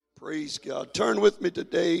Praise God. Turn with me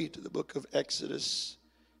today to the book of Exodus,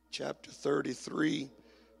 chapter 33.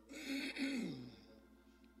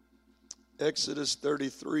 Exodus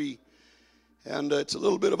 33. And it's a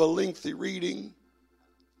little bit of a lengthy reading,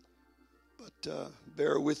 but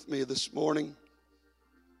bear with me this morning.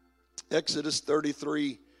 Exodus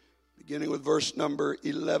 33, beginning with verse number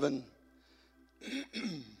 11.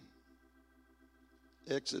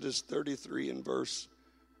 Exodus 33 and verse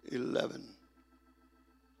 11.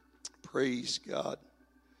 Praise God.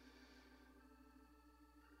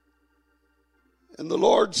 And the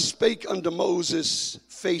Lord spake unto Moses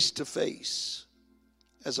face to face,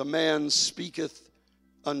 as a man speaketh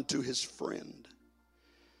unto his friend.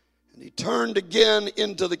 And he turned again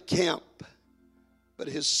into the camp, but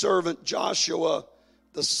his servant Joshua,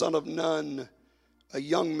 the son of Nun, a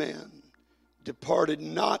young man, departed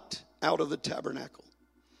not out of the tabernacle.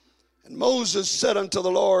 And Moses said unto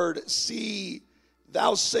the Lord, See,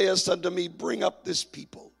 thou sayest unto me, Bring up this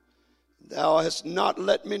people. Thou hast not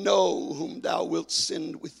let me know whom thou wilt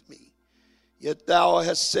send with me. Yet thou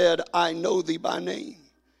hast said, I know thee by name,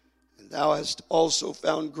 and thou hast also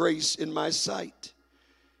found grace in my sight.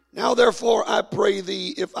 Now therefore I pray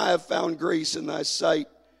thee, if I have found grace in thy sight,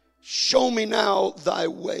 show me now thy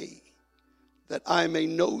way, that I may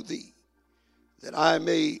know thee, that I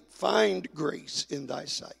may find grace in thy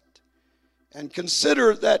sight. And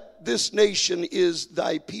consider that this nation is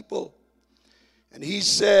thy people. And he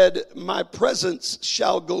said, My presence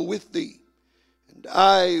shall go with thee, and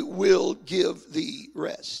I will give thee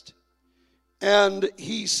rest. And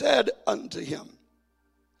he said unto him,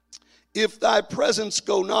 If thy presence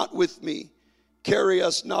go not with me, carry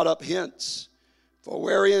us not up hence. For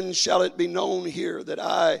wherein shall it be known here that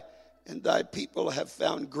I and thy people have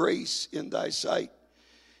found grace in thy sight?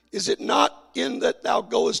 Is it not in that thou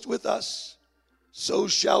goest with us? So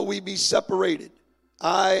shall we be separated,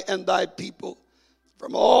 I and thy people,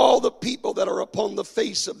 from all the people that are upon the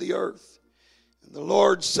face of the earth. And the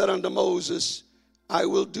Lord said unto Moses, I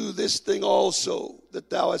will do this thing also that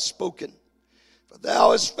thou hast spoken. For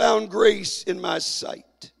thou hast found grace in my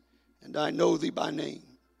sight, and I know thee by name.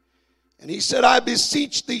 And he said, I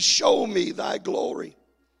beseech thee, show me thy glory.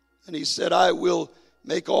 And he said, I will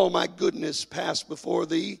make all my goodness pass before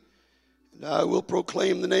thee, and I will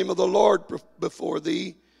proclaim the name of the Lord before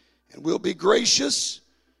thee, and will be gracious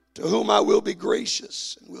to whom I will be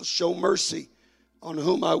gracious, and will show mercy on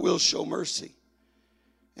whom I will show mercy.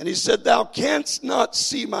 And he said, Thou canst not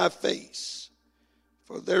see my face,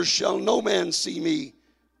 for there shall no man see me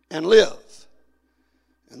and live.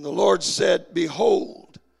 And the Lord said,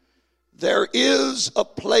 Behold, there is a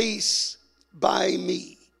place by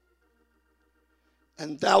me,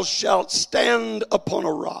 and thou shalt stand upon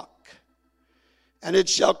a rock. And it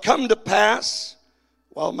shall come to pass,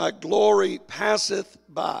 while my glory passeth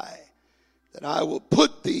by, that I will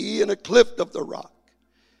put thee in a cleft of the rock,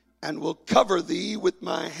 and will cover thee with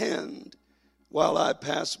my hand while I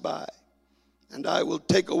pass by. And I will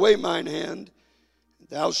take away mine hand, and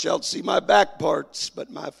thou shalt see my back parts,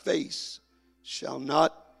 but my face shall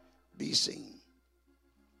not be seen.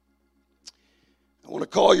 I want to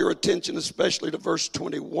call your attention especially to verse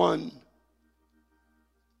 21.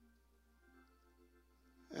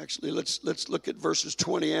 Actually, let's look at verses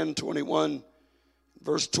 20 and 21.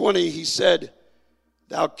 Verse 20, he said,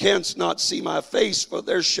 Thou canst not see my face, for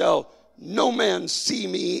there shall no man see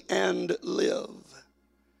me and live.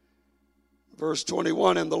 Verse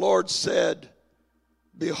 21, and the Lord said,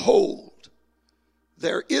 Behold,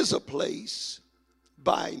 there is a place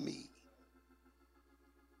by me,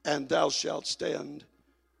 and thou shalt stand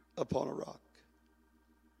upon a rock.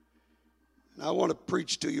 And I want to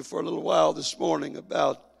preach to you for a little while this morning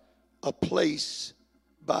about a place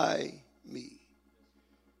by me.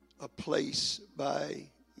 A place by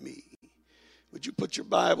me. Would you put your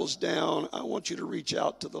Bibles down? I want you to reach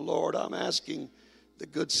out to the Lord. I'm asking the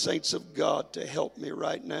good saints of God to help me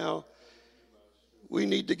right now. We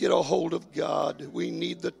need to get a hold of God. We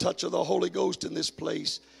need the touch of the Holy Ghost in this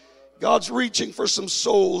place. God's reaching for some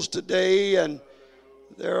souls today, and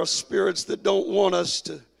there are spirits that don't want us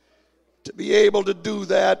to be able to do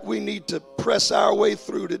that. We need to press our way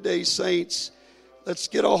through today, saints. Let's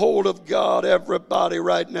get a hold of God, everybody,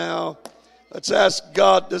 right now. Let's ask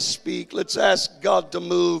God to speak. Let's ask God to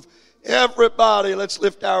move. Everybody, let's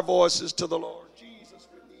lift our voices to the Lord. Jesus,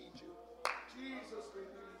 we need you. Jesus, we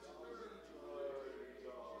need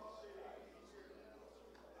you.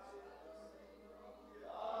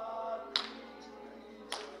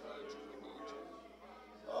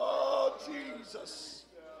 Oh, Jesus.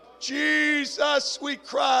 Jesus, we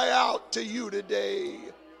cry out to you today.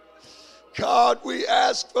 God, we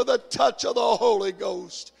ask for the touch of the Holy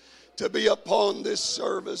Ghost to be upon this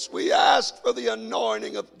service. We ask for the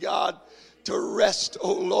anointing of God to rest,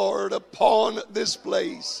 O Lord, upon this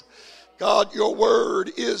place. God, your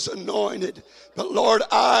word is anointed, but Lord,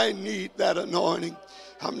 I need that anointing.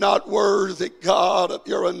 I'm not worthy, God, of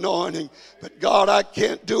your anointing, but God, I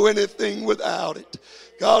can't do anything without it.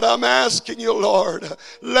 God, I'm asking you, Lord,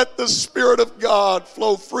 let the Spirit of God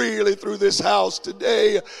flow freely through this house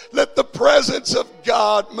today. Let the presence of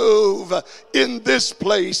God move in this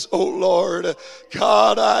place, oh Lord.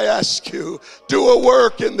 God, I ask you, do a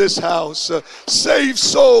work in this house. Save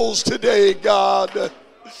souls today, God.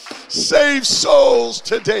 Save souls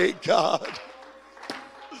today, God.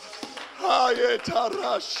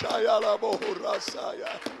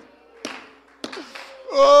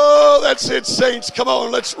 Oh, that's it, saints. Come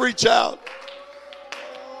on, let's reach out.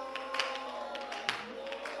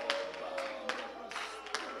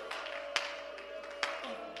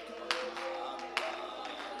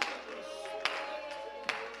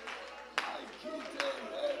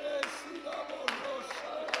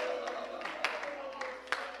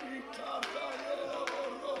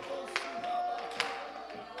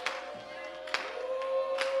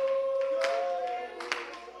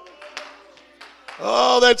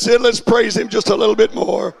 Oh, that's it. Let's praise him just a little bit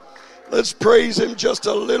more. Let's praise him just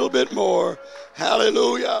a little bit more.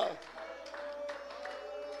 Hallelujah.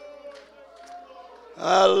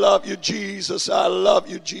 I love you, Jesus. I love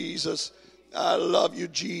you, Jesus. I love you,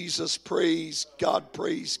 Jesus. Praise God.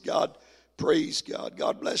 Praise God. Praise God.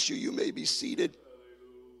 God bless you. You may be seated.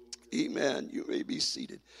 Amen. You may be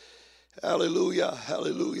seated. Hallelujah.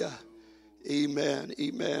 Hallelujah. Amen.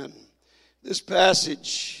 Amen. This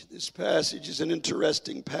passage is an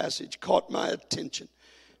interesting passage. Caught my attention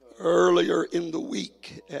earlier in the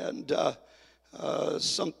week, and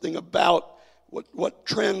something about what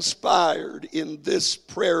transpired in this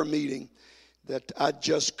prayer meeting that I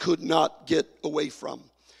just could not get away from.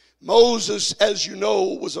 Moses, as you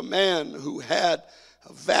know, was a man who had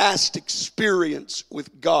a vast experience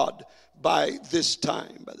with God by this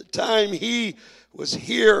time. By the time he was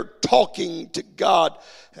here talking to God,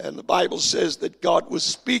 and the Bible says that God was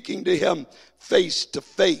speaking to him face to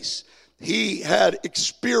face, he had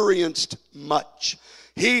experienced much.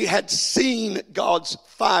 He had seen God's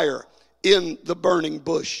fire in the burning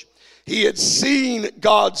bush. He had seen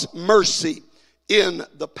God's mercy in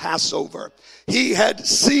the Passover. He had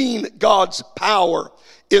seen God's power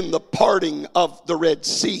in the parting of the Red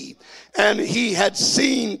Sea. And he had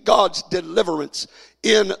seen God's deliverance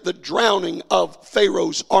in the drowning of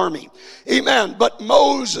Pharaoh's army. Amen. But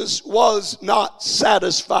Moses was not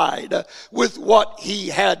satisfied with what he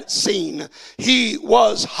had seen. He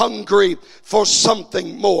was hungry for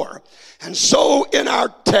something more. And so in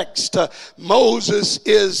our text, Moses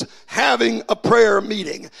is having a prayer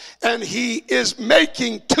meeting, and he is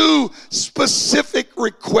making two specific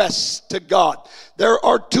requests to God. There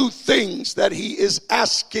are two things that he is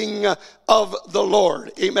asking of the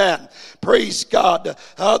Lord. Amen. Praise God.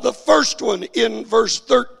 The first one in verse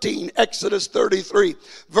 13, Exodus 33,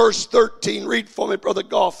 verse 13. Read for me, Brother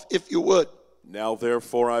Goff, if you would. Now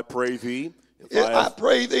therefore I pray thee,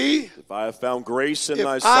 if I have found grace in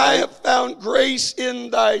thy sight. I have found grace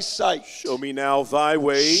in thy sight. Show me now thy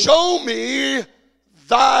way. Show me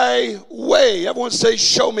thy way. Everyone say,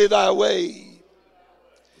 show me thy way.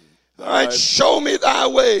 All right, show me thy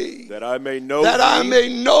way. That I may know that thee. I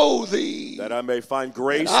may know thee. That I may find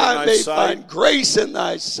grace in I thy may sight. Find grace in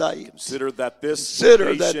thy sight. Consider that this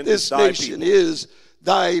nation is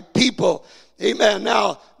thy people. Amen.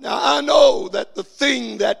 Now I know that the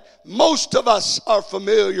thing that most of us are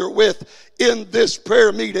familiar with in this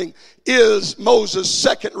prayer meeting is Moses'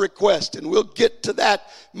 second request, and we'll get to that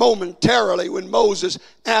momentarily when Moses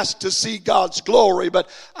asked to see God's glory. But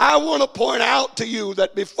I want to point out to you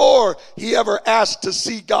that before he ever asked to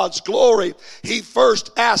see God's glory, he first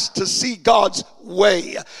asked to see God's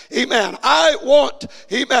way. Amen. I want,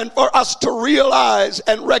 amen, for us to realize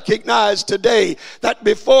and recognize today that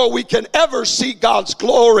before we can ever see God's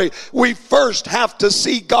glory, we first have to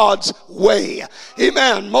see God's way.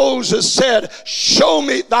 Amen. Moses said, show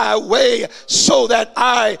me thy way so that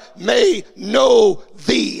I may know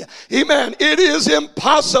thee. Amen. It is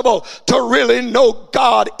impossible to really know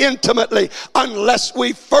God intimately unless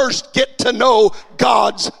we first get to know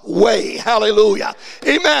God's way. Hallelujah.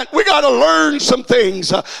 Amen. We got to learn some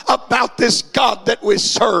things about this God that we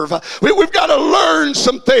serve. We've got to learn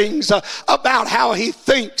some things about how he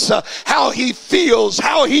thinks, how he feels,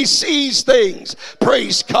 how he sees things.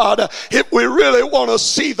 Praise God. If we really want to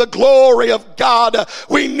see the glory of God,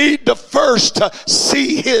 we need to first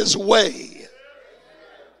see his way.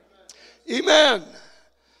 Amen.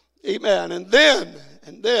 Amen. And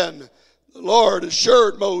then the Lord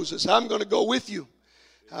assured Moses, I'm going to go with you.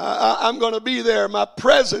 I'm going to be there. My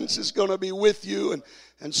presence is going to be with you.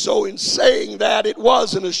 And so in saying that, it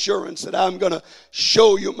was an assurance that I'm going to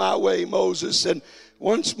show you my way, Moses. And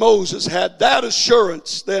once Moses had that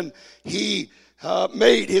assurance, then he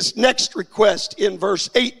made his next request in verse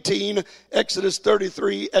 18, Exodus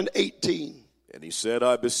 33 and 18. And he said,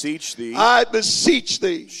 I beseech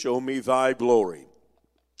thee, show me thy glory.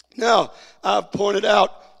 Now, I've pointed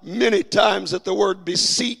out many times that the word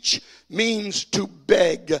beseech means to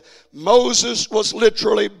beg. Moses was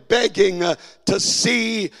literally begging to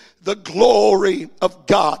see the glory of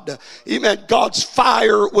God. Amen. God's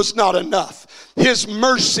fire was not enough. His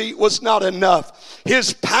mercy was not enough.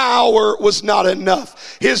 His power was not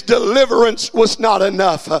enough. His deliverance was not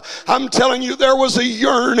enough. I'm telling you, there was a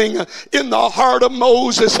yearning in the heart of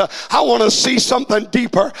Moses. I want to see something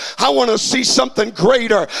deeper. I want to see something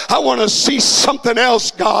greater. I want to see something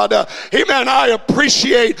else, God. Amen. I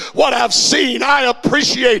appreciate what I've seen. I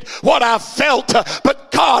appreciate what I've felt.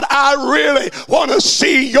 But God, I really want to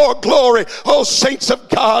see your glory. Oh, saints of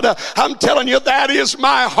God, I'm telling you, that is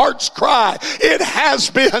my heart's cry. It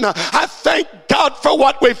has been. I thank God for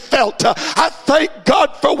what we felt. I thank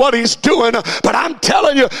God for what he's doing. But I'm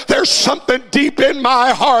telling you, there's something deep in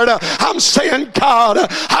my heart. I'm saying, God,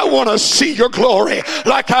 I want to see your glory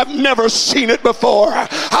like I've never seen it before.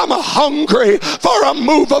 I'm hungry for a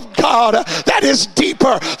move of God that is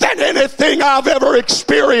deeper than anything I've ever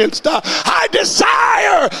experienced. I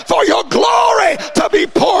desire for your glory to be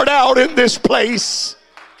poured out in this place.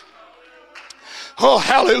 Oh,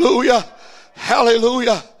 hallelujah.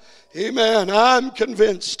 Hallelujah. Amen. I'm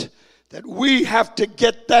convinced that we have to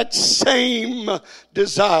get that same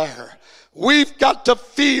desire. We've got to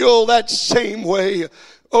feel that same way.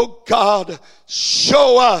 Oh God,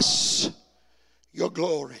 show us your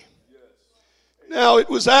glory. Now it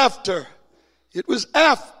was after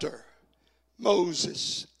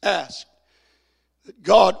Moses asked that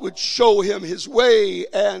God would show him his way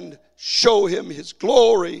and show him his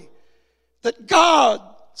glory, that God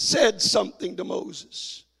said something to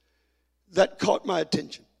Moses that caught my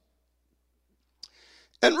attention.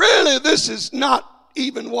 And really, this is not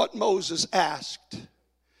even what Moses asked.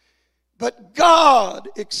 But God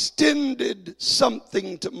extended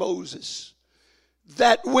something to Moses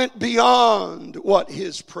that went beyond what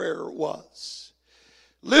his prayer was.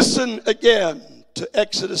 Listen again to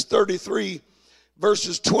Exodus 33,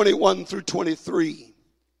 verses 21 through 23.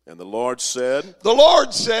 And the Lord said,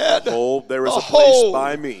 Behold, there is a place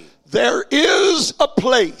by me. There is a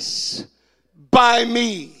place by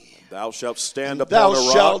me. Thou shalt stand upon a rock.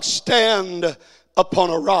 Thou shalt stand upon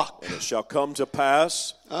a rock. And it shall come to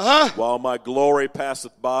pass, while my glory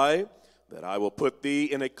passeth by, that I will put thee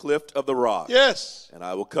in a cleft of the rock. Yes. And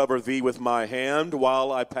I will cover thee with my hand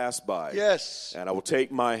while I pass by. Yes. And I will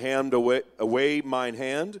take my hand away mine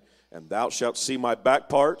hand, and thou shalt see my back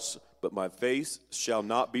parts, but my face shall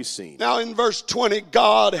not be seen. Now in verse 20,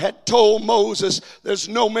 God had told Moses, there's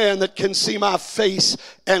no man that can see my face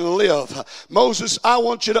and live. Moses, I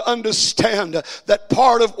want you to understand that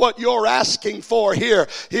part of what you're asking for here,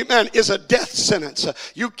 amen, is a death sentence.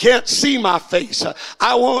 You can't see my face.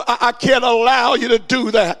 I can't allow you to do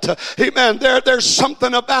that. Amen. There's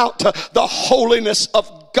something about the holiness of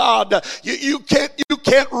God. You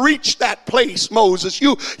can't reach that place, Moses.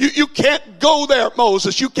 You can't go there,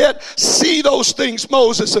 Moses. You can't see those things,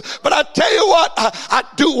 Moses. But I tell you what, I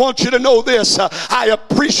do want you to know this. I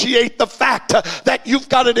appreciate the fact that you've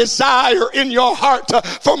got a desire in your heart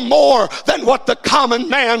for more than what the common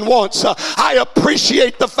man wants. I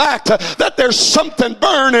appreciate the fact that there's something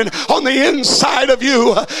burning on the inside of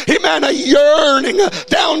you. Amen. A yearning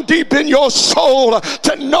down deep in your soul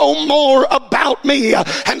to know more about me.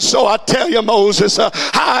 And so I tell you, Moses,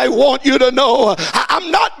 I want you to know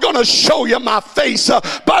I'm not going to show you my face,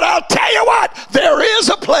 but I'll tell you what, there is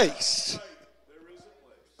a place.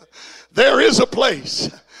 There is a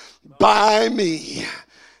place by me.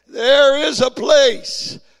 There is a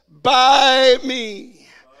place by me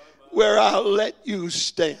where I'll let you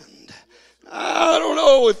stand. I don't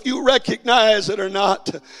know if you recognize it or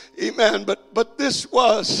not, amen, but this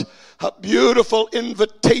was a beautiful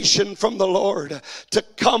invitation from the Lord to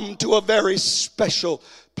come to a very special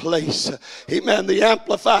place. Amen. The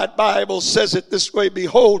Amplified Bible says it this way: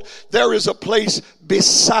 behold, there is a place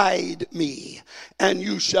beside me, and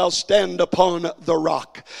you shall stand upon the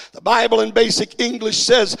rock. The Bible in basic English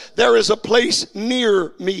says there is a place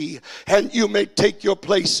near me, and you may take your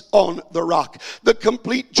place on the rock. The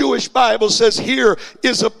complete Jewish Bible says here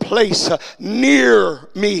is a place near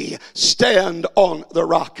me, stand on the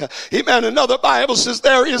rock. Amen. Another Bible says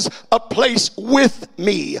there is a place with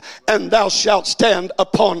me, and thou shalt stand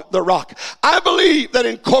upon the rock. I believe that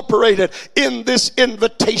incorporated in this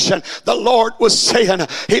invitation, the Lord was saying,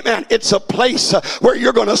 amen, it's a place where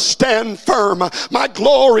you're going to stand firm. My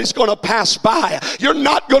glory is going to pass by. You're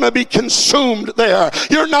not going to be consumed there.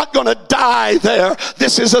 You're not going to die there.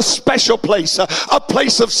 This is a special place, a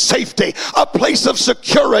place of safety, a place of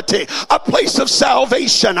security, a place of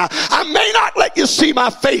salvation. I may not let you see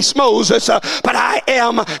my face, Moses, but I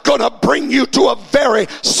am going to bring you to a very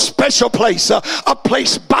special place, a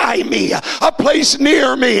place by me, a place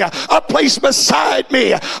near me, a place beside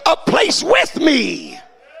me, a place with me.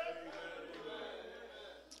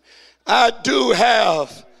 I do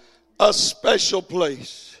have a special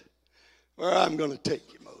place where I'm going to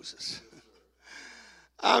take you, Moses.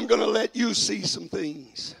 I'm going to let you see some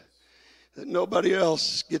things that nobody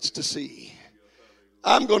else gets to see.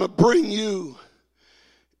 I'm going to bring you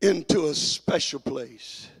into a special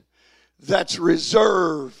place that's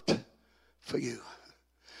reserved for you.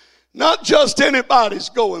 Not just anybody's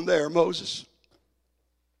going there, Moses.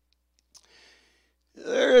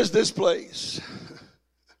 There is this place.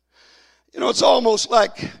 You know, it's almost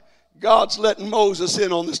like God's letting Moses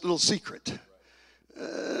in on this little secret.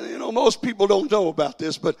 You know, most people don't know about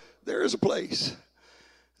this, but there is a place.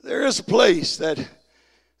 There is a place that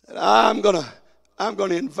I'm gonna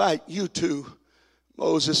invite you to,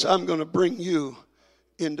 Moses. I'm going to bring you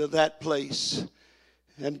into that place.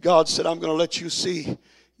 And God said, I'm going to let you see.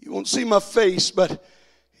 You won't see my face, but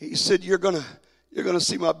he said, you're going to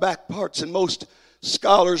see my back parts. And most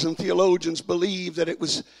scholars and theologians believe that it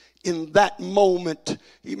was in that moment,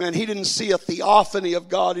 amen, he didn't see a theophany of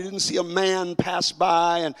God. He didn't see a man pass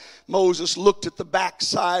by and Moses looked at the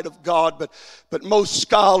backside of God. But most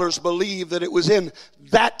scholars believe that it was in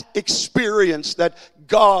that experience that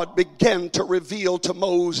God began to reveal to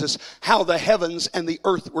Moses how the heavens and the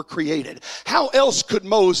earth were created. How else could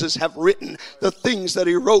Moses have written the things that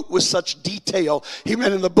he wrote with such detail,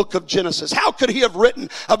 amen, in the book of Genesis? How could he have written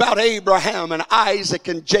about Abraham and Isaac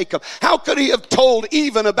and Jacob? How could he have told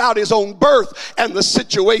even about his own birth and the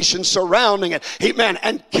situation surrounding it, amen,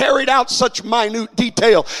 and carried out such minute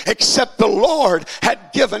detail, except the Lord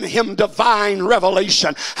had given him divine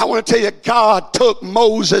revelation? I want to tell you, God took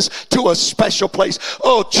Moses to a special place.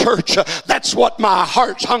 Oh, church, that's what my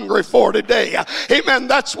heart's hungry for today. Amen.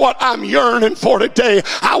 That's what I'm yearning for today.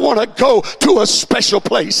 I want to go to a special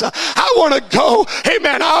place. I want to go.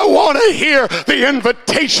 Amen. I want to hear the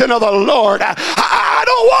invitation of the Lord. I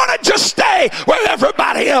don't want to just stay where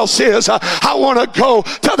everybody else is. I want to go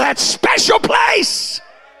to that special place.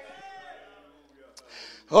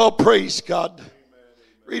 Oh, praise God.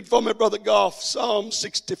 Read for me, Brother Goff, Psalm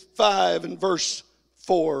 65 and verse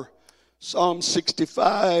 4. Psalm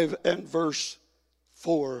 65 and verse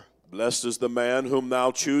 4. Blessed is the man whom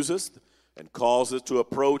thou choosest and causest to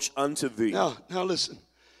approach unto thee. Now listen.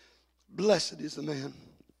 Blessed is the man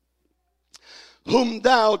whom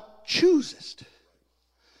thou choosest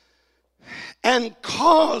and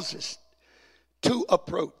causest to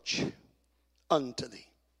approach unto thee.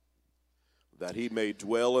 That he may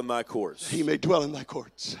dwell in thy courts. He may dwell in thy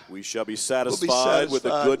courts. We shall be satisfied with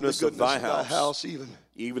the goodness of thy house,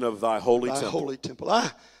 even of thy holy temple. Holy temple.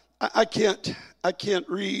 I can't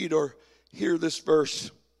read or hear this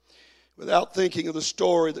verse without thinking of the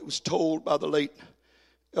story that was told by the late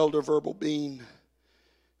Elder Verbal Bean.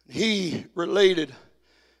 He related,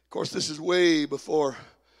 of course, this is way before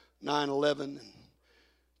 9/11 and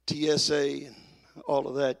TSA and all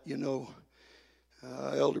of that, you know.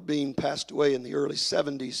 Elder Bean passed away in the early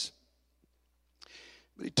 70s.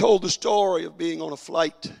 But he told the story of being on a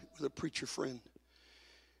flight with a preacher friend.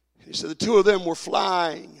 He said the two of them were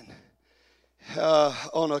flying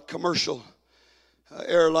on a commercial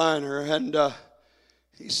airliner. And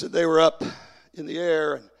he said they were up in the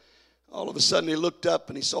air. And all of a sudden he looked up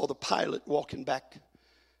and he saw the pilot walking back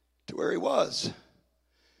to where he was.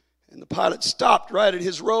 And the pilot stopped right at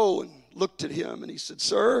his row and looked at him. And he said,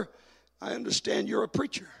 "Sir, I understand you're a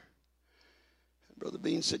preacher." And Brother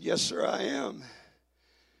Bean said, "Yes, sir, I am."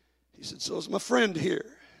 He said, "So is my friend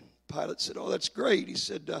here." The pilot said, "Oh, that's great." He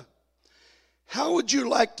said, "How would you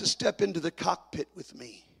like to step into the cockpit with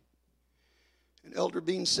me?" And Elder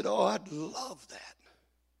Bean said, "Oh, I'd love that."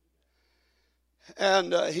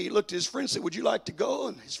 And he looked at his friend and said, would you like to go?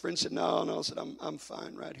 And his friend said, no. I said, I'm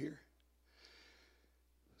fine right here.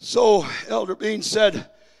 So Elder Bean said,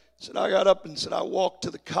 I got up and said, I walked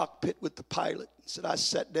to the cockpit with the pilot. He said, I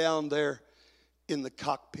sat down there in the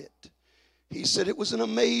cockpit. He said, it was an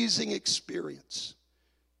amazing experience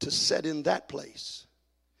to sit in that place.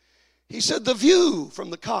 He said, the view from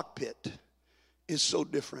the cockpit is so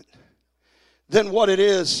different than what it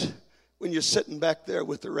is when you're sitting back there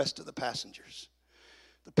with the rest of the passengers.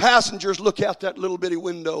 The passengers look out that little bitty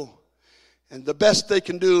window, and the best they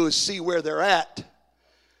can do is see where they're at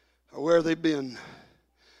or where they've been.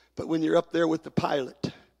 But when you're up there with the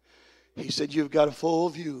pilot, he said, you've got a full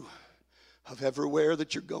view of everywhere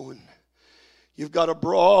that you're going. You've got a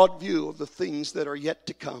broad view of the things that are yet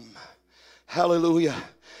to come. Hallelujah.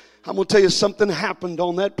 I'm going to tell you, something happened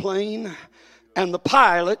on that plane, and the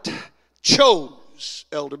pilot chose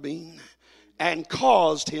Elder Bean and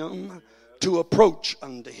caused him to approach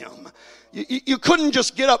unto him. You couldn't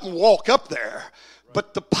just get up and walk up there,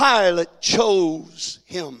 but the pilot chose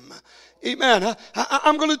him. Amen.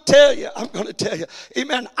 I'm going to tell you.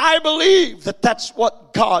 Amen. I believe that that's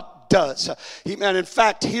what God does. Amen. In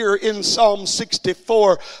fact, here in Psalm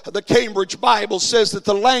 64, the Cambridge Bible says that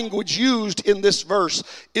the language used in this verse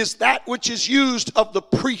is that which is used of the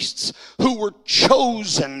priests who were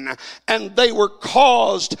chosen, and they were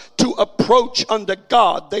caused to approach unto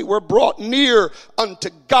God. They were brought near unto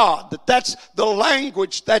God. That's the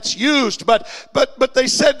language that's used. But they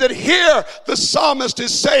said that here the psalmist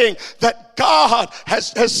is saying that God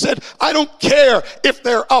has said, I don't care if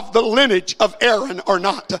they're of the lineage of Aaron or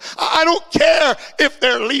not. I don't care if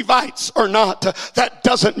they're Levites or not. That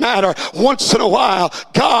doesn't matter. Once in a while,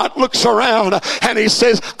 God looks around and he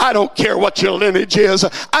says, I don't care what your lineage is.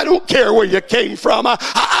 I don't care where you came from.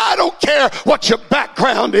 I don't care what your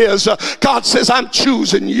background is. God says, I'm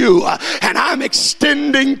choosing you, and I'm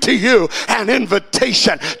extending to you an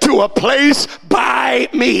invitation to a place by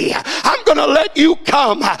me. I'm going to let you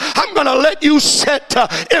come. I'm going to let you sit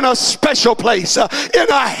in a special place, in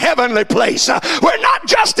a heavenly place, where not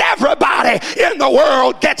just everybody in the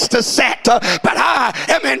world gets to sit, but I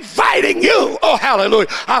am inviting you. Oh, hallelujah.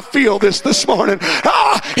 I feel this morning.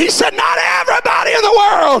 He said, not everybody in the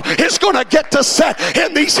world is going to get to sit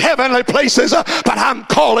in these heavenly places, but I'm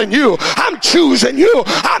calling you. I'm choosing you.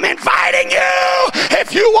 I'm inviting you.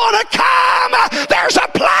 If you want to come, there's a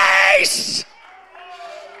place.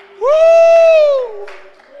 Woo!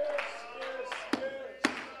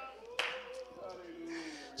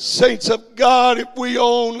 Saints of God, if we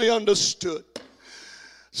only understood.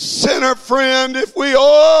 Sinner friend, if we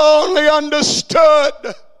only understood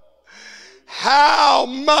how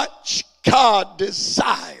much God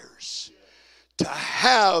desires to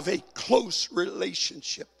have a close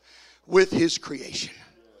relationship with his creation.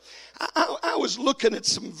 I was looking at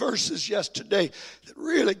some verses yesterday that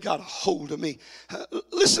really got a hold of me.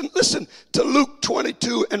 Listen to Luke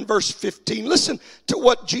 22 and verse 15. Listen to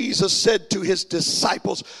what Jesus said to his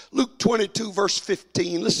disciples. Luke 22 verse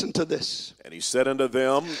 15. Listen to this. And he said unto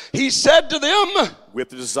them, with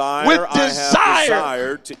desire, I have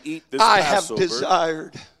desired to eat this Passover. I have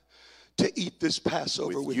desired to eat this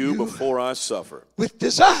Passover with you before I suffer. With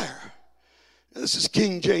desire. This is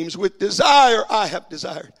King James. With desire I have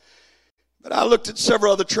desired. But I looked at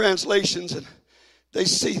several other translations, and they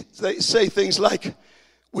say things like,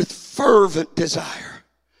 with fervent desire,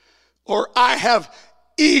 or I have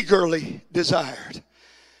eagerly desired,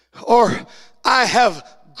 or I have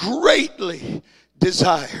greatly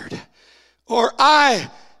desired, or I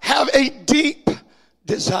have a deep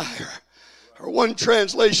desire. Or one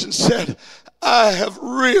translation said, I have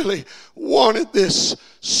really wanted this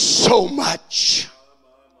so much.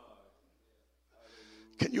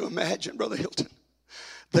 Can you imagine, Brother Hilton,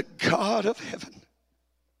 the God of heaven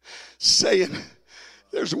saying,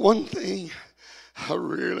 there's one thing I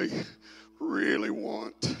really, really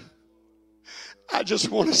want. I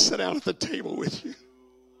just want to sit down at the table with you.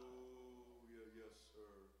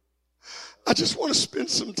 I just want to spend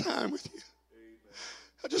some time with you.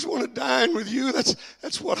 I just want to dine with you.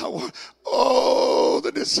 That's what I want. Oh,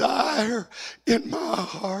 the desire in my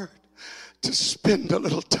heart to spend a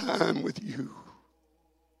little time with you.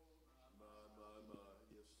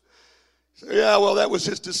 Yeah, well, that was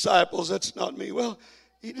his disciples. That's not me. Well,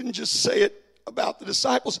 he didn't just say it about the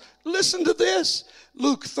disciples. Listen to this.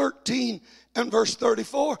 Luke 13 and verse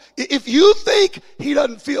 34. If you think he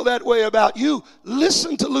doesn't feel that way about you,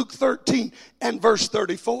 listen to Luke 13 and verse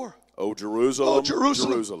 34. O Jerusalem,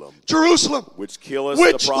 Jerusalem, which killeth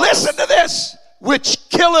the prophets. Listen to this. which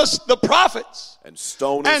killest the prophets, and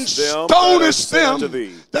stonest them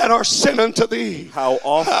that are sent unto thee. How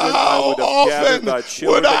often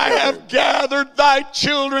would I have gathered thy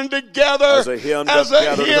children together, as a hen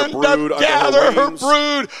doth gather her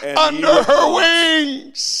brood under her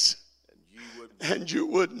wings, and you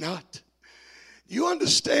would not. You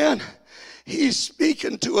understand? He's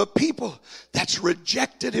speaking to a people that's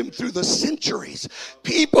rejected him through the centuries.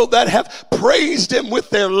 People that have praised him with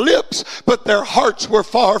their lips, but their hearts were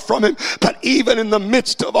far from him. But even in the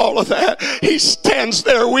midst of all of that, he stands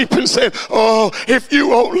there weeping, saying, oh, if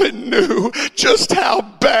you only knew just how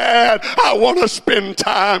bad I want to spend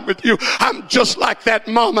time with you. I'm just like that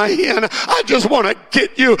mama hen. I just want to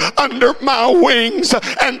get you under my wings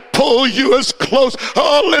and pull you as close.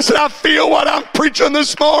 Oh, listen, I feel what I'm preaching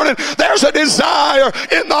this morning. There's a desire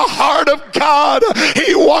in the heart of God.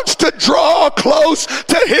 He wants to draw close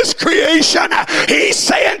to his creation. He's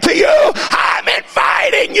saying to you, I'm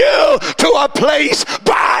inviting you to a place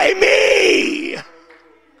by me.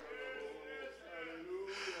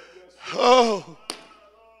 Oh,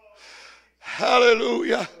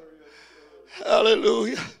 hallelujah.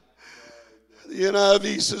 Hallelujah. The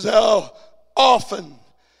NIV says, how often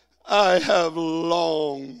I have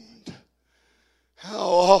longed. How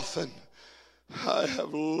often I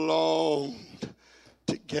have longed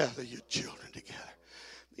to gather your children together.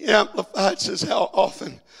 The Amplified says, how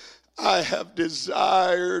often I have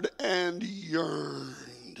desired and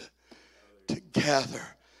yearned to gather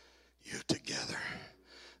you together.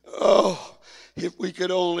 Oh, if we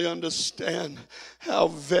could only understand how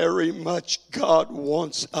very much God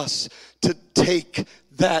wants us to take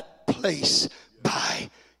that place by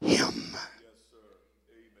him.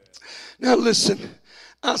 Now listen,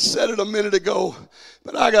 I said it a minute ago,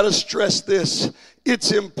 but I got to stress this.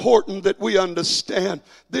 It's important that we understand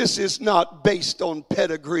this is not based on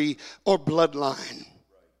pedigree or bloodline.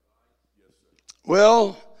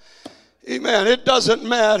 Well, amen. It doesn't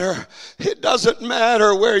matter. It doesn't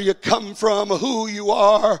matter where you come from, who you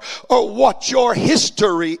are, or what your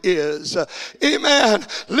history is. Amen.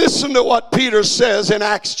 Listen to what Peter says in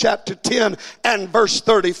Acts chapter 10 and verse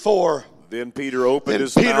 34. Then Peter opened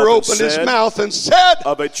his mouth and said,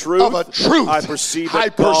 Of a truth, I perceive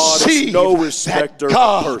that God is no respecter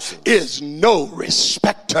of persons. Is no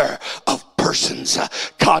respecter of persons.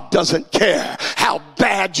 God doesn't care how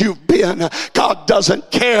bad you've been. God doesn't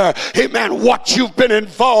care, amen, what you've been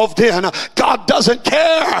involved in. God doesn't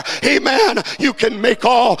care, amen. You can make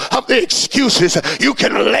all of the excuses. You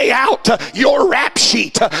can lay out your rap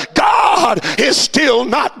sheet. God is still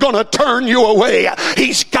not going to turn you away.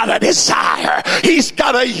 He's got a desire. He's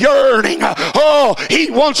got a yearning. Oh, he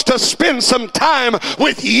wants to spend some time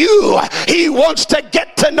with you. He wants to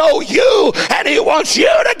get to know you, and he wants you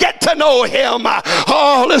to get to know him.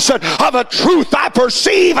 Oh, listen, of a truth I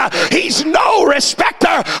perceive he's no respecter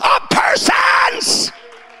of persons.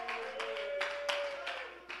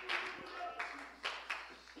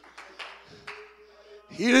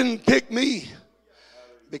 He didn't pick me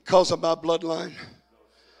because of my bloodline.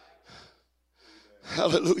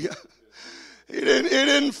 Hallelujah. He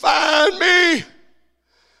didn't find me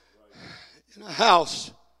in a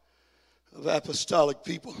house of apostolic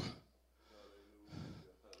people.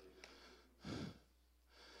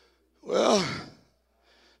 Well,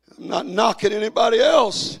 I'm not knocking anybody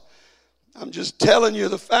else. I'm just telling you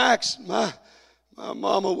the facts. My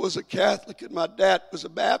mama was a Catholic and my dad was a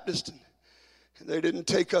Baptist, and they didn't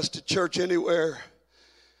take us to church anywhere.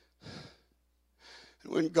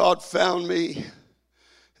 And when God found me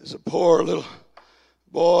as a poor little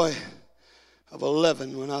boy of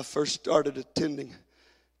 11 when I first started attending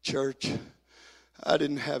church, I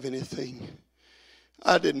didn't have anything.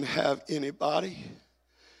 I didn't have anybody.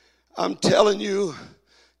 I'm telling you,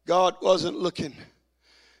 God wasn't looking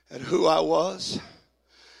at who I was.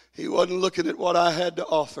 He wasn't looking at what I had to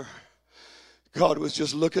offer. God was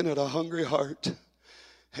just looking at a hungry heart.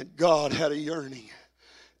 And God had a yearning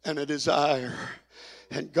and a desire.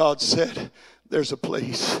 And God said, there's a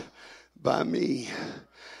place by me.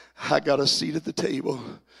 I got a seat at the table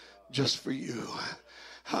just for you.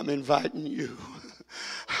 I'm inviting you.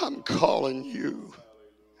 I'm calling you.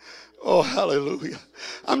 Oh, hallelujah.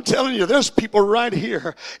 I'm telling you, there's people right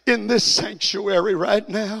here in this sanctuary right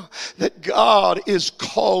now that God is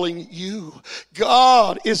calling you.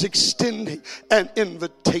 God is extending an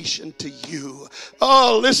invitation to you.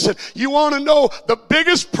 Oh, listen, you want to know the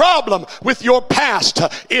biggest problem with your past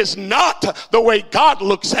is not the way God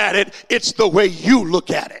looks at it, it's the way you look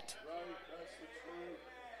at it.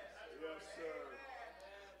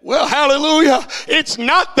 Well, hallelujah. It's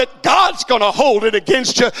not that God's going to hold it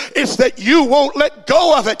against you. It's that you won't let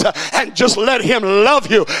go of it and just let him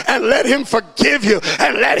love you and let him forgive you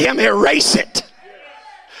and let him erase it.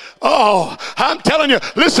 Oh, I'm telling you,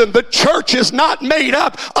 listen, the church is not made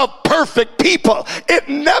up of perfect people. It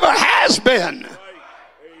never has been.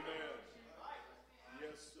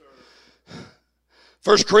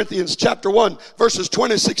 1 Corinthians chapter 1, verses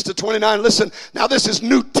 26 to 29. Listen, now this is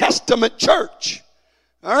New Testament church.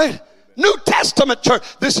 All right? New Testament church.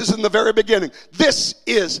 This is in the very beginning. This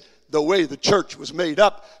is the way the church was made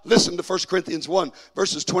up. Listen to 1 Corinthians 1,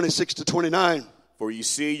 verses 26 to 29. For you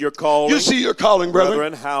see your calling. You see your calling,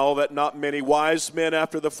 brethren. How that not many wise men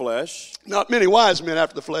after the flesh. Not many wise men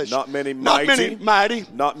after the flesh. Not many mighty.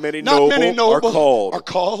 Not many noble are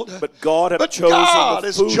called. But God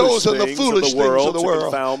has chosen the foolish things of the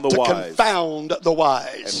world to confound the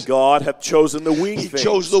wise. And God hath chosen the weak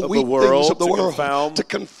things of the world to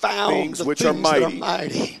confound things which that are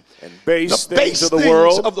mighty. And base things of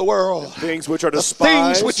the world, things which are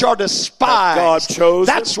despised, God chose.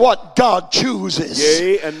 That's what God chooses.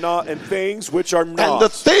 Yea, and things which are not. And the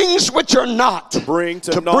things which are not, bring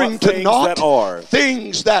to naught that are.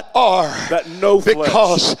 Things that are. That no flesh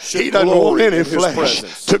because he doesn't want any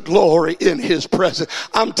flesh to glory in his presence.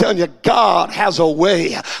 I'm telling you, God has a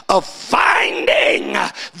way of finding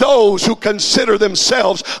those who consider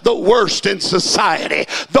themselves the worst in society.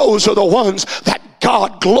 Those are the ones that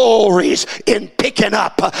God glories in picking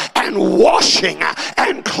up and washing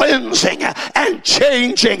and cleansing and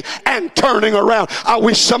changing and turning around. I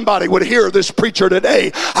wish somebody would hear this preacher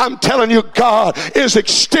today. I'm telling you, God is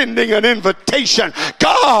extending an invitation.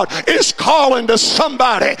 God is calling to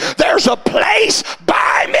somebody. There's a place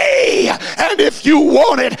by me, and if you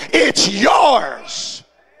want it, it's yours.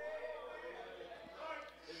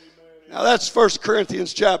 Now that's 1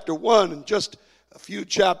 Corinthians chapter 1, and just a few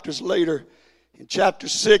chapters later, in chapter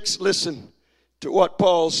 6, listen to what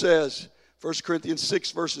Paul says. 1 Corinthians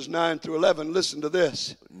 6, verses 9 through 11. Listen to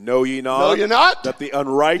this. Know ye not that the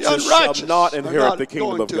unrighteous shall not inherit the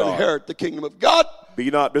kingdom of God? Inherit the kingdom of God. Be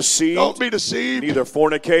not deceived. Don't be deceived. Neither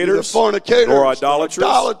fornicators, nor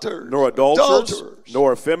idolaters, nor adulterers,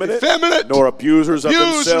 nor effeminate, nor abusers of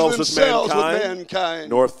themselves with mankind,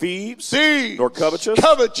 nor thieves, nor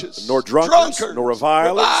covetous, nor drunkards, nor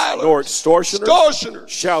revilers, nor extortioners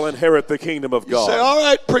shall inherit the kingdom of God. You say, all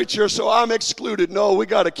right, preacher, so I'm excluded. No, we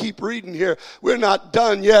got to keep reading here. We're not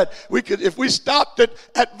done yet. We could, if we stopped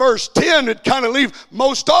at verse 10, it'd kind of leave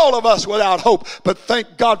most all of us without hope. But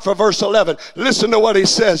thank God for verse 11. Listen to what he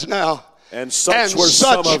says now. And such were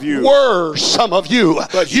some of you.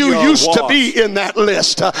 But you used to be in that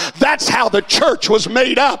list. That's how the church was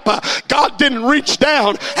made up. God didn't reach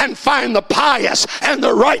down and find the pious and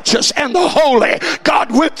the righteous and the holy.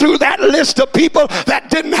 God went through that list of people that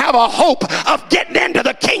didn't have a hope of getting into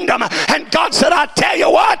the kingdom. And God said, I tell you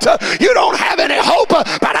what, you don't have any hope,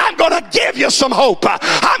 but I'm going to give you some hope.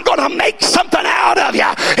 I'm going to make something out of you.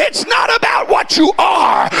 It's not about what you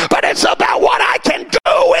are, but it's about what I can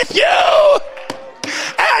do with you.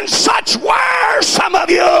 And such were some of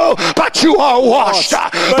you, but you are washed,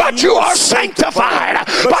 but you are sanctified,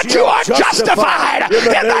 but you are justified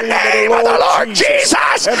in the name of the Lord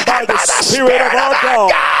Jesus and by the Spirit of our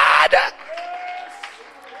God.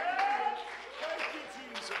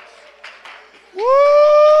 Woo!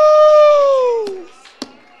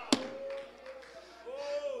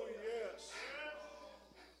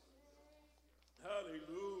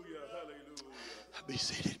 Be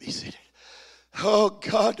seated, be seated. Oh,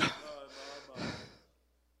 God.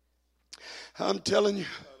 I'm telling you,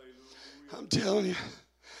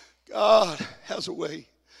 God has a way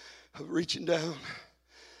of reaching down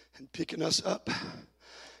and picking us up.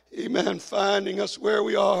 Amen. Finding us where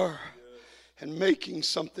we are and making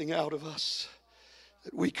something out of us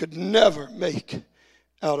that we could never make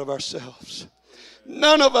out of ourselves.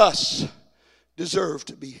 None of us deserve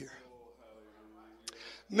to be here.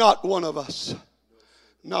 Not one of us.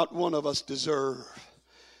 Not one of us deserve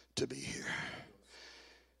to be here.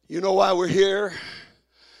 You know why we're here?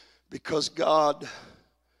 Because God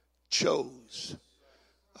chose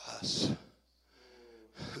us.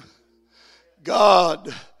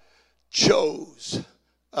 God chose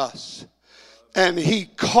us. And he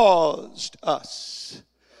caused us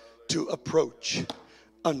to approach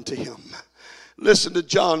unto him. Listen to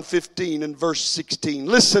John 15 and verse 16.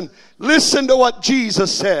 Listen to what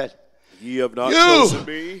Jesus said. Ye have not chosen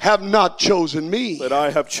me. Have not chosen me. But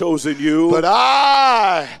I have chosen you. But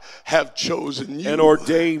I have chosen you. And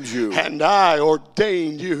ordained you. And I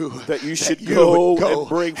ordained you. That you should go and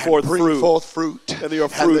bring forth fruit. And your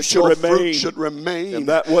fruit should remain. And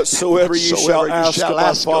that whatsoever ye shall ask of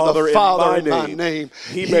my Father in my name,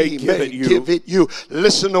 he may give it you.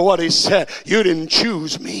 Listen to what he said. You didn't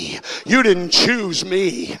choose me. You didn't choose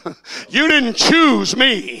me. You didn't choose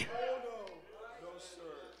me.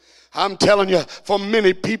 I'm telling you, for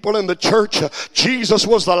many people in the church, Jesus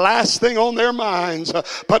was the last thing on their minds.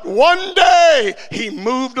 But one day, he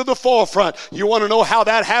moved to the forefront. You want to know how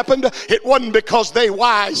that happened? It wasn't because they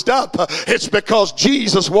wised up. It's because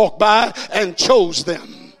Jesus walked by and chose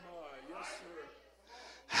them.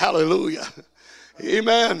 Hallelujah.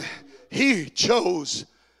 Amen. He chose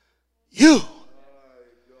you.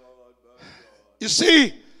 You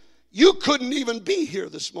see, you couldn't even be here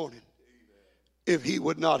this morning if he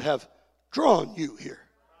would not have drawn you here.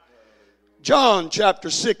 John chapter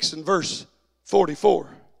 6 and verse 44.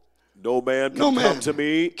 No man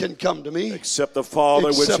can come to me except the Father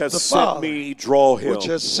which has sent me draw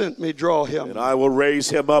him. And I will raise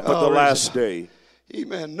him up at the last day.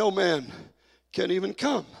 Amen. No man can even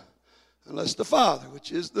come unless the Father,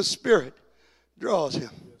 which is the Spirit, draws him.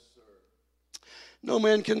 No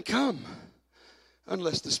man can come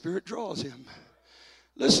unless the Spirit draws him.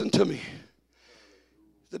 Listen to me.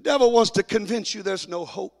 The devil wants to convince you there's no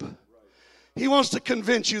hope. He wants to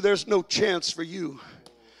convince you there's no chance for you.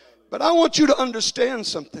 But I want you to understand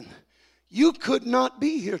something. You could not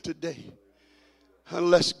be here today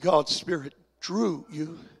unless God's Spirit drew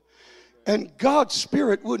you. And God's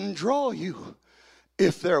Spirit wouldn't draw you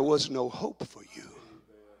if there was no hope for you.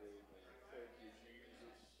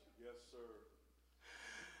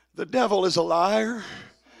 The devil is a liar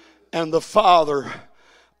and the father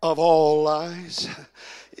of all lies.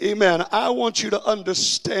 Amen. I want you to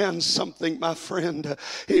understand something, my friend.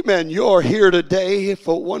 Amen. You're here today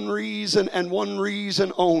for one reason and one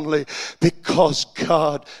reason only. Because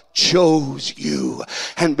God chose you.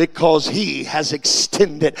 And because he has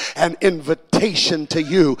extended an invitation to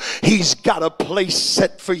you. He's got a place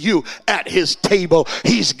set for you at his table.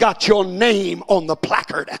 He's got your name on the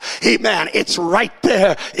placard. Amen. It's right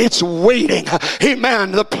there. It's waiting.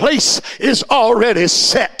 Amen. The place is already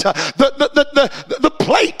set. The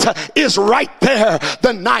plate is right there.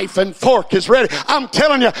 The knife and fork is ready. I'm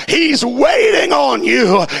telling you, he's waiting on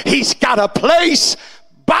you. He's got a place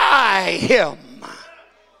by him.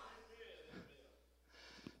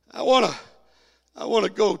 I want to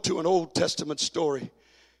go to an Old Testament story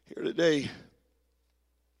here today.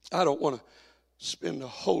 I don't want to spend a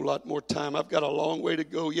whole lot more time. I've got a long way to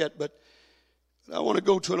go yet, but I want to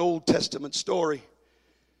go to an Old Testament story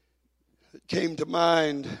that came to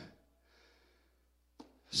mind.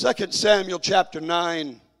 2 Samuel chapter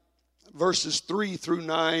 9, verses 3 through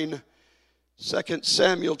 9. 2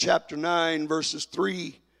 Samuel chapter 9, verses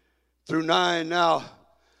 3 through 9. Now,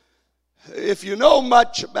 if you know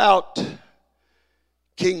much about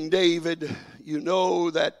King David, you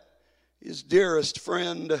know that his dearest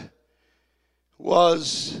friend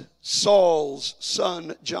was Saul's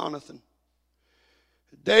son, Jonathan.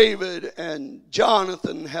 David and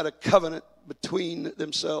Jonathan had a covenant between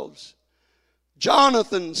themselves.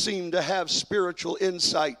 Jonathan seemed to have spiritual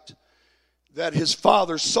insight that his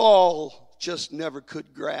father Saul just never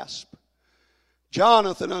could grasp.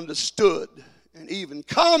 Jonathan understood and even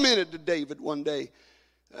commented to David one day,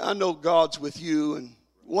 I know God's with you, and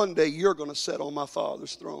one day you're going to sit on my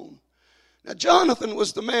father's throne. Now, Jonathan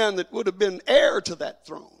was the man that would have been heir to that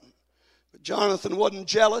throne. But Jonathan wasn't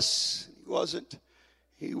jealous.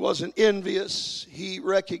 He wasn't envious. He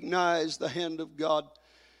recognized the hand of God.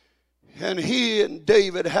 And he and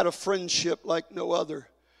David had a friendship like no other.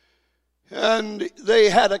 And they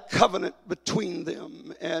had a covenant between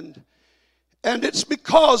them. And it's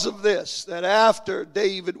because of this that after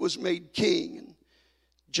David was made king and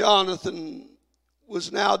Jonathan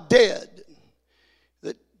was now dead,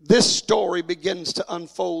 that this story begins to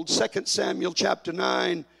unfold. 2 Samuel chapter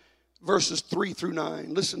 9, verses 3 through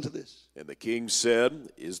 9. Listen to this. And the king said,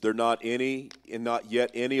 Is there not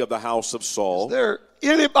yet any of the house of Saul? Is there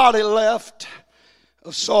anybody left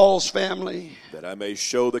of Saul's family? That I may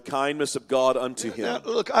show the kindness of God unto him. Now,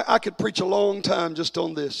 look, I could preach a long time just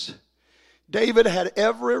on this. David had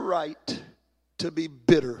every right to be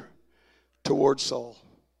bitter toward Saul.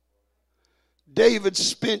 David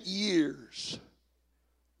spent years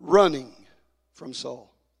running from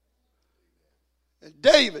Saul. And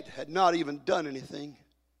David had not even done anything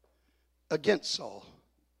against Saul.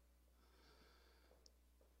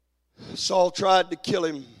 Saul tried to kill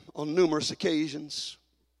him on numerous occasions.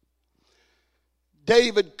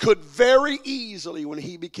 David could very easily, when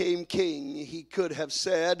he became king, he could have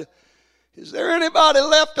said, is there anybody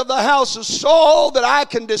left of the house of Saul that I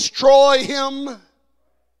can destroy him?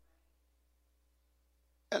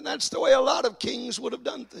 And that's the way a lot of kings would have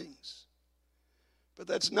done things. But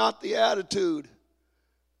that's not the attitude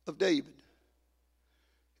of David.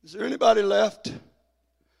 Is there anybody left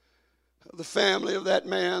of the family of that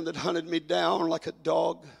man that hunted me down like a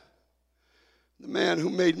dog? The man who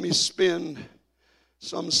made me spend,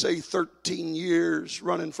 some say 13 years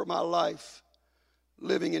running for my life,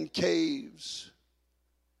 living in caves.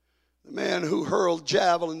 The man who hurled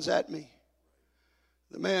javelins at me.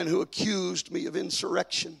 The man who accused me of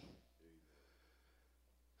insurrection.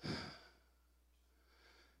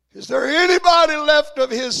 Is there anybody left of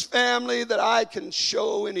his family that I can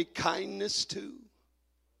show any kindness to?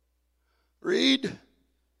 Read.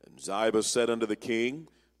 And Ziba said unto the king,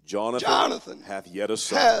 Jonathan hath yet a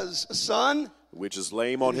son. Has a son. Which is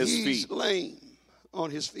lame on his feet. He's lame on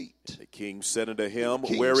his feet. The king said unto him,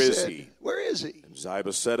 Where is he? Where is he? And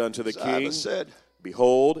Ziba said unto the king, said,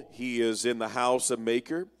 Behold, he is in the house of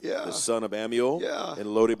Machir, the son of Ammiel, in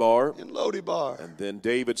Lodebar. And then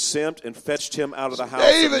David sent and fetched him out of the house of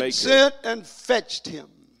Machir. David sent and fetched him.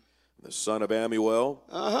 The son of Ammiel,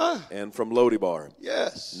 and from Lodebar.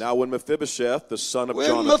 Yes. Now when Mephibosheth, the son of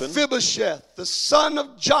Jonathan, the son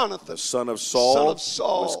of Jonathan, the son of Saul,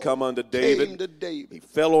 was come unto David, he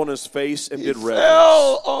fell on his face and did reverence.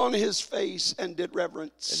 Fell on his face and did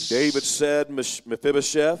reverence. And David said,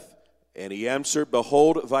 Mephibosheth, and he answered,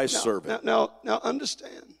 Behold thy servant. Now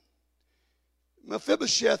understand.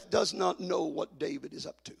 Mephibosheth does not know what David is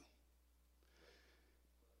up to.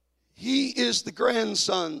 He is the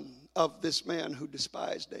grandson of this man who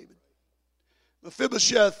despised David.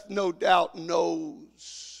 Mephibosheth no doubt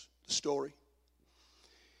knows the story.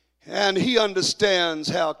 And he understands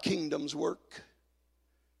how kingdoms work.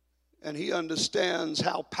 And he understands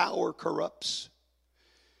how power corrupts.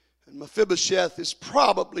 And Mephibosheth is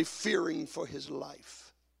probably fearing for his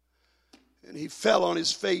life. And he fell on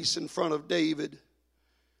his face in front of David.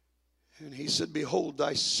 And he said, Behold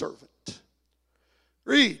thy servant.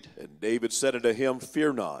 Read. And David said unto him,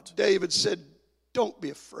 Fear not. David said, Don't be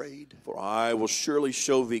afraid. For I will surely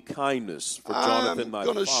show thee kindness for Jonathan thy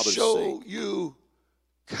father's sake. I'm going to show you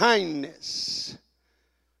kindness.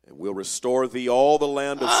 And will restore thee all the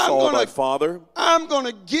land of Saul thy father. I'm going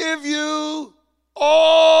to give you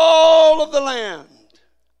all of the land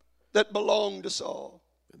that belonged to Saul.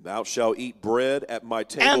 And thou shalt eat bread at my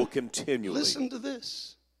table continually. Listen to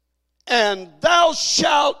this. And thou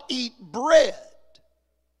shalt eat bread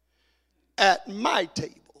at my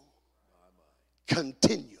table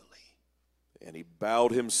continually. And he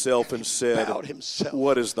bowed himself and said,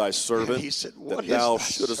 What is thy servant, he said, that thou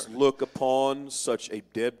shouldest look upon such a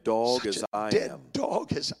dead dog as I am? Dead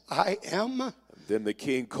dog as I am? And then the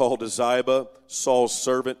king called to Ziba, Saul's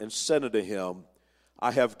servant, and said unto him,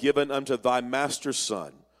 I have given unto thy master's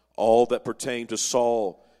son all that pertained to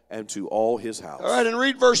Saul and to all his house. All right, and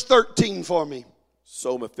read verse 13 for me.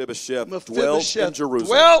 So Mephibosheth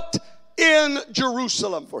dwelt in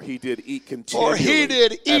Jerusalem. For he did eat continually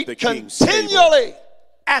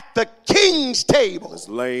at the king's table. He was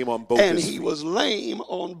lame on both his feet. He was lame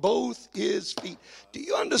on both his feet. Do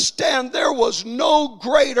you understand? There was no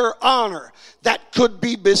greater honor that could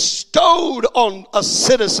be bestowed on a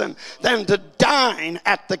citizen than to dine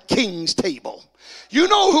at the king's table. You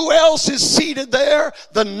know who else is seated there?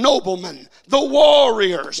 The noblemen, the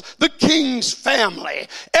warriors, the king's family.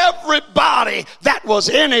 Everybody that was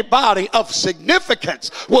anybody of significance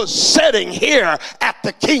was sitting here at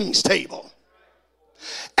the king's table.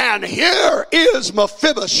 And here is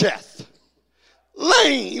Mephibosheth,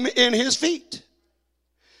 lame in his feet.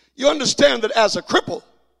 You understand that as a cripple,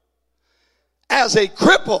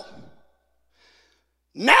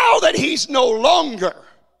 now that he's no longer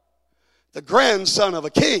the grandson of a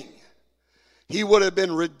king, he would have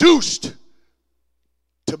been reduced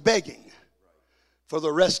to begging for the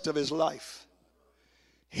rest of his life.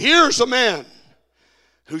 Here's a man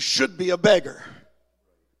who should be a beggar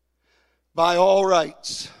by all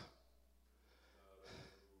rights.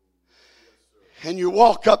 And you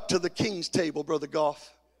walk up to the king's table, Brother Goff,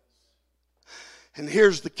 and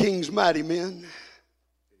here's the king's mighty men.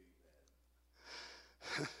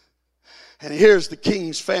 And here's the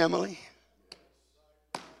king's family.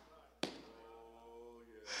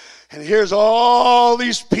 And here's all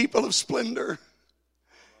these people of splendor.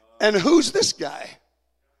 And who's this guy?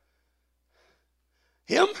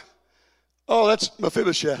 Him? Oh, that's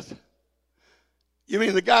Mephibosheth. You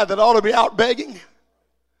mean the guy that ought to be out begging?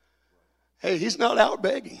 Hey, he's not out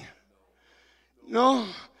begging. No,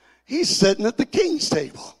 He's sitting at the king's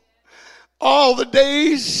table. All the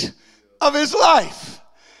days of his life,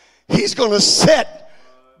 he's going to sit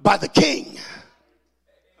by the king.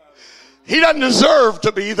 He doesn't deserve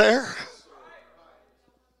to be there.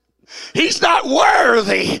 He's not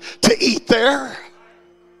worthy to eat there.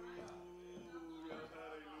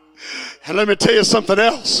 And let me tell you something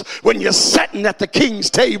else. When you're sitting at the king's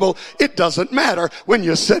table, it doesn't matter when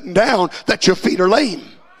you're sitting down that your feet are lame.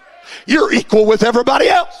 You're equal with everybody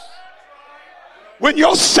else. When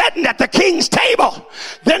you're sitting at the king's table,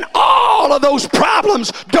 then all of those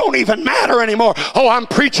problems don't even matter anymore. Oh, I'm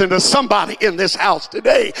preaching to somebody in this house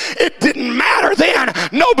today. It didn't matter then.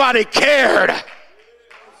 Nobody cared.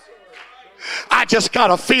 I just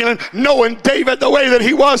got a feeling, knowing David the way that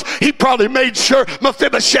he was, he probably made sure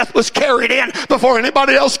Mephibosheth was carried in before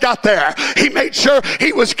anybody else got there. He made sure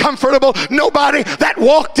he was comfortable. Nobody that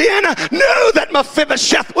walked in knew that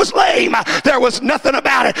Mephibosheth was lame. There was nothing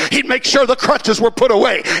about it. He'd make sure the crutches were put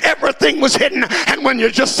away. Everything was hidden. And when you're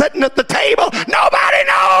just sitting at the table, nobody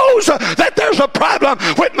knows that there's a problem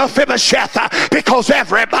with Mephibosheth, because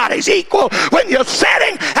everybody's equal when you're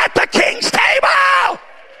sitting at the king's table.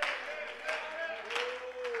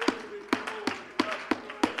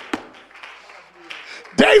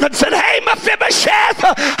 David said, hey, Mephibosheth,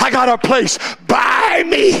 I got a place by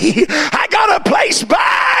me. I got a place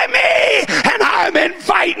by me. And I'm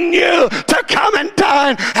inviting you to come and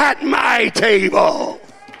dine at my table.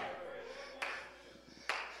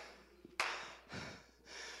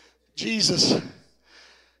 Jesus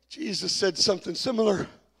said something similar.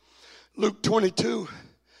 Luke 22,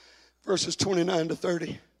 verses 29 to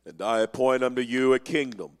 30. And I appoint unto you a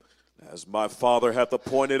kingdom, as my Father hath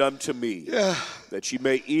appointed unto me, that ye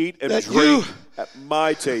may eat and drink at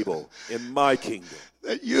my table in my kingdom.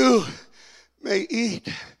 That you may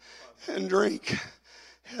eat and drink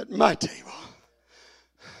at my table.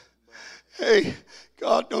 Hey,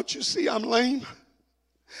 God, don't you see I'm lame?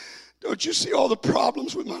 Don't you see all the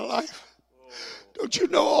problems with my life? Don't you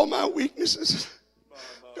know all my weaknesses?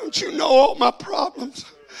 Don't you know all my problems?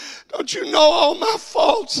 Don't you know all my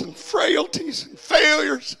faults and frailties and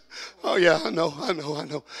failures? Oh, yeah, I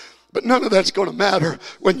know. But none of that's going to matter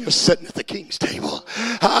when you're sitting at the king's table.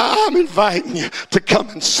 I'm inviting you to come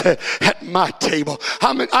and sit at my table.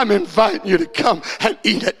 I'm inviting you to come and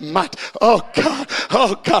eat at my Oh, God.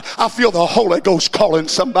 I feel the Holy Ghost calling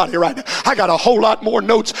somebody right now. I got a whole lot more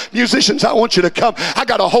notes. Musicians, I want you to come. I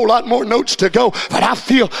got a whole lot more notes to go. But I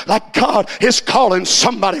feel like God is calling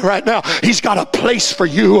somebody right now. He's got a place for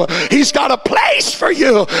you. He's got a place for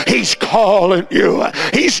you. He's calling you.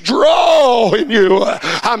 He's drawing you.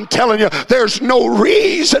 I'm telling you, there's no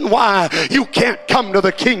reason why you can't come to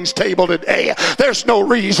the king's table today. There's no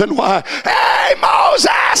reason why. Hey,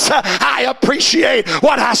 Moses, I appreciate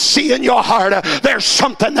what I see in your heart. There's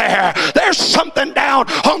something there. There's something down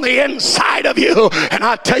on the inside of you. And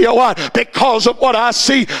I tell you what, because of what I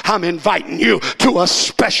see, I'm inviting you to a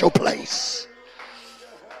special place.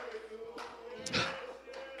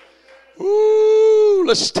 Ooh,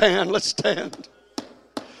 let's stand.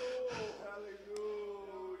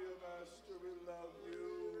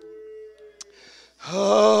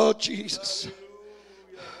 Oh, Jesus.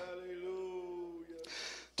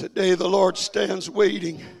 Today the Lord stands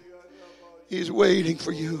waiting. He's waiting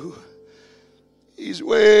for you. He's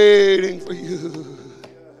waiting for you.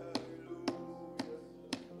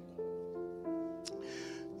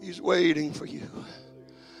 He's waiting for you.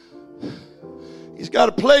 He's got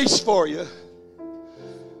a place for you.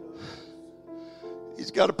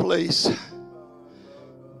 He's got a place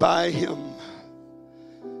by him.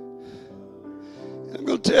 I'm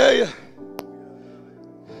going to tell you,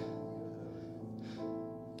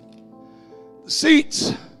 the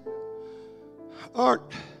seats aren't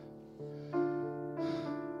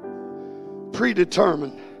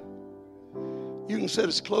predetermined. You can sit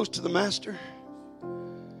as close to the master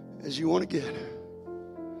as you want to get.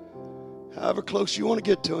 However close you want to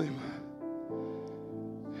get to him,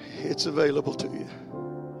 it's available to you.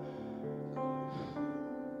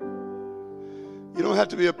 You don't have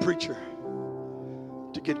to be a preacher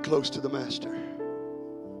to get close to the master.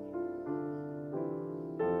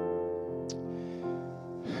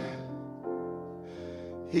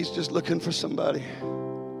 He's just looking for somebody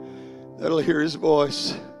that'll hear his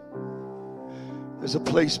voice. There's a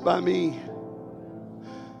place by me.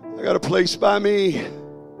 I got a place by me.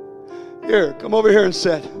 Here, come over here and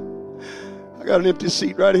sit. I got an empty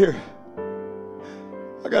seat right here.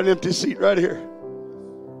 I got an empty seat right here.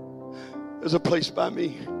 There's a place by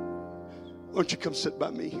me. Why don't you come sit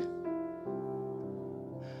by me?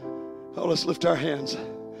 Oh, let's lift our hands.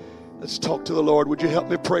 Let's talk to the Lord. Would you help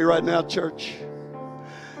me pray right now, church?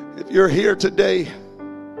 If you're here today,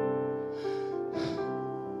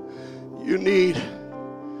 you need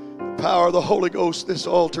the power of the Holy Ghost, this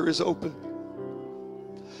altar is open.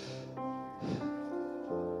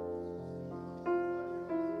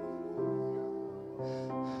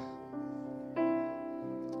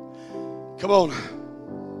 Come on.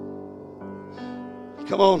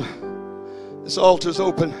 Come on. This altar's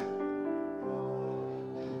open.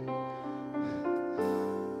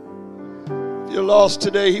 If you're lost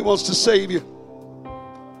today, He wants to save you.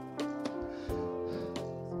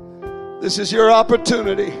 This is your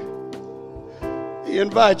opportunity. He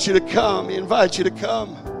invites you to come. He invites you to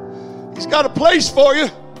come. He's got a place for you.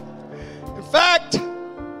 In fact,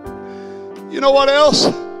 you know what else?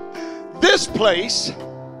 This place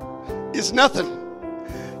is nothing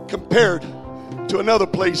compared to another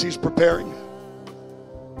place He's preparing.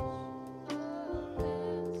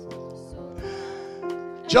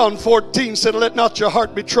 John 14 said, let not your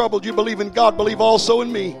heart be troubled. You believe in God, believe also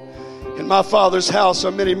in me. In my Father's house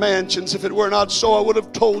are many mansions. If it were not so, I would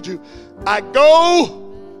have told you. I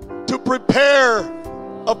go to prepare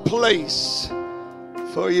a place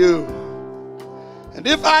for you. And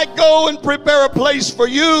if I go and prepare a place for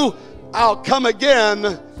you, I'll come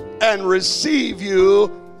again and receive you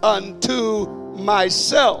unto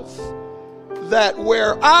myself, that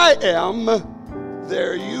where I am,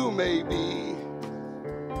 there you may be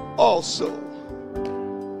also.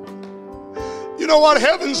 You know what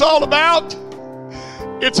heaven's all about?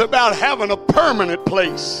 It's about having a permanent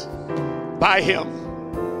place by Him.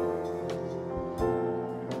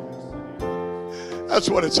 That's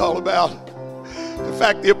what it's all about. In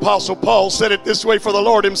fact, the Apostle Paul said it this way, for the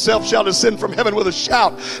Lord Himself shall descend from heaven with a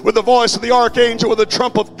shout, with the voice of the archangel, with the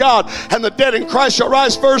trump of God, and the dead in Christ shall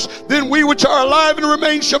rise first. Then we which are alive and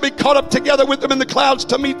remain shall be caught up together with them in the clouds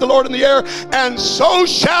to meet the Lord in the air, and so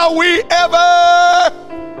shall we ever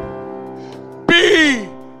be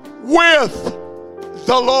with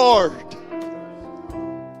the Lord.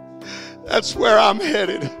 That's where I'm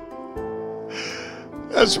headed.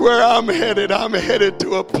 That's where I'm headed. I'm headed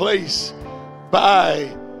to a place by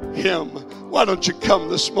Him. Why don't you come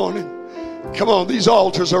this morning? Come on, these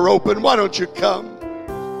altars are open. Why don't you come?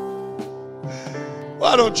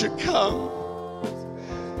 Why don't you come?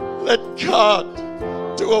 Let God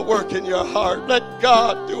do a work in your heart. Let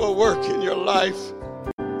God do a work in your life.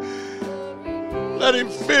 Let Him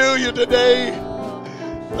fill you today.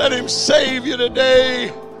 Let Him save you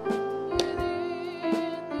today.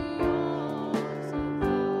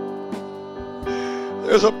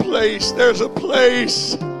 There's a place, there's a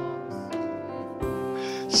place.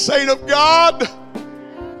 Saint of God,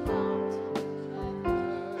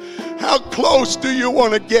 how close do you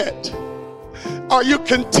want to get? Are you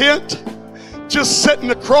content just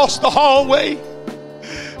sitting across the hallway?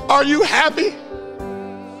 Are you happy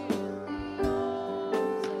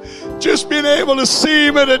just being able to see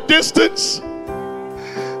Him at a distance?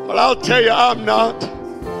 Well, I'll tell you, I'm not.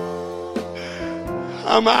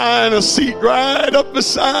 I'm eyeing a seat right up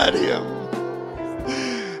beside Him.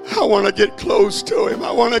 I want to get close to Him.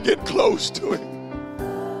 I want to get close to Him.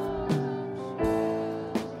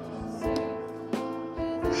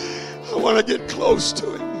 I want to get close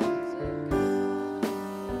to Him.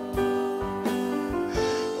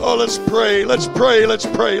 Oh, let's pray. Let's pray. Let's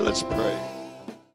pray. Let's pray.